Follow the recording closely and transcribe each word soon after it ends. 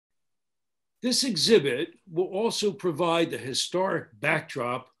This exhibit will also provide the historic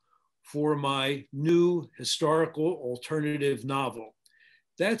backdrop for my new historical alternative novel.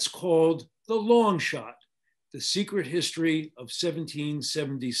 That's called The Long Shot, The Secret History of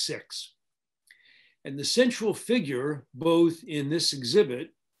 1776. And the central figure, both in this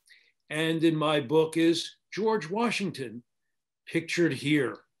exhibit and in my book, is George Washington, pictured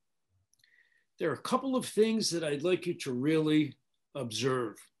here. There are a couple of things that I'd like you to really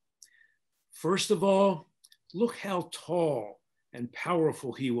observe. First of all, look how tall and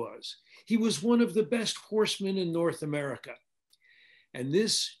powerful he was. He was one of the best horsemen in North America. And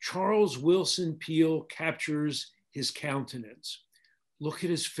this Charles Willson Peale captures his countenance. Look at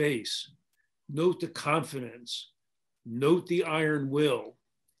his face. Note the confidence. Note the iron will.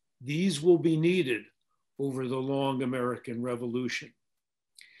 These will be needed over the long American Revolution.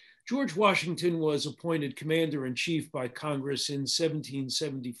 George Washington was appointed commander-in-chief by Congress in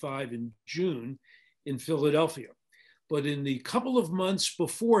 1775 in June in Philadelphia. But in the couple of months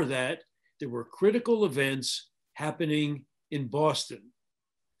before that, there were critical events happening in Boston,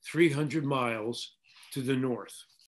 300 miles to the north.